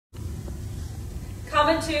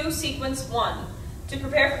comma 2, sequence 1. To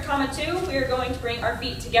prepare for comma 2, we are going to bring our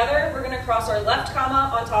feet together. We're going to cross our left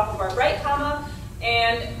comma on top of our right comma,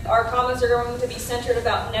 and our commas are going to be centered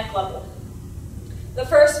about neck level. The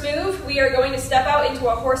first move, we are going to step out into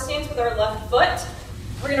a horse stance with our left foot.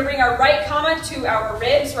 We're going to bring our right comma to our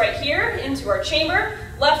ribs right here into our chamber.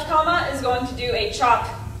 Left comma is going to do a chop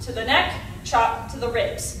to the neck, chop to the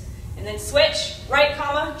ribs. And then switch, right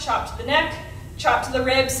comma, chop to the neck, chop to the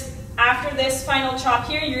ribs. After this final chop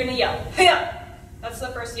here, you're going to yell, "Hiya!" That's the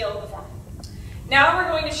first yell of the form. Now we're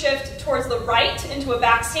going to shift towards the right into a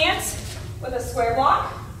back stance with a square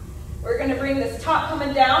block. We're going to bring this top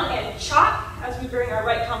comma down and chop as we bring our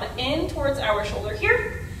right comma in towards our shoulder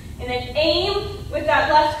here. And then aim with that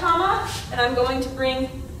left comma, and I'm going to bring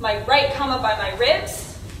my right comma by my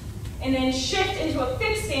ribs. And then shift into a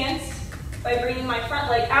fixed stance by bringing my front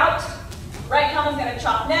leg out. Right comma is going to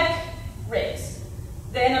chop neck, ribs.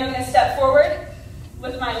 Then I'm going to step forward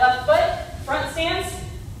with my left foot, front stance,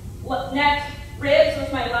 neck, ribs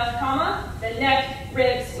with my left comma, then neck,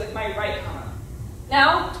 ribs with my right comma.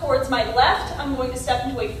 Now, towards my left, I'm going to step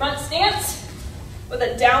into a front stance with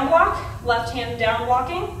a down block, left hand down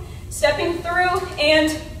blocking, stepping through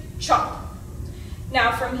and chop.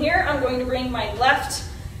 Now from here, I'm going to bring my left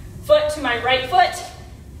foot to my right foot,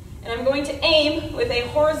 and I'm going to aim with a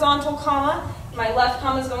horizontal comma. My left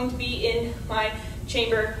comma is going to be in my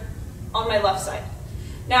chamber on my left side.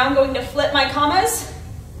 Now I'm going to flip my commas.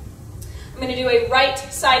 I'm going to do a right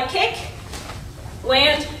side kick,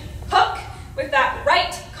 land, hook. With that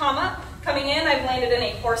right comma coming in, I've landed in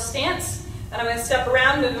a horse stance. And I'm going to step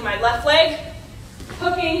around, moving my left leg,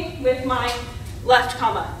 hooking with my left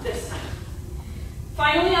comma this time.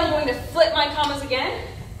 Finally, I'm going to flip my commas again,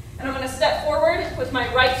 and I'm going to step forward with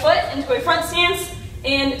my right foot into a front stance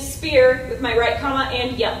and spear with my right comma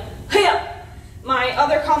and yell. Hiya! My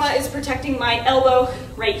other comma is protecting my elbow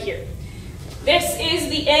right here. This is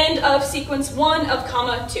the end of sequence 1 of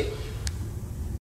comma 2.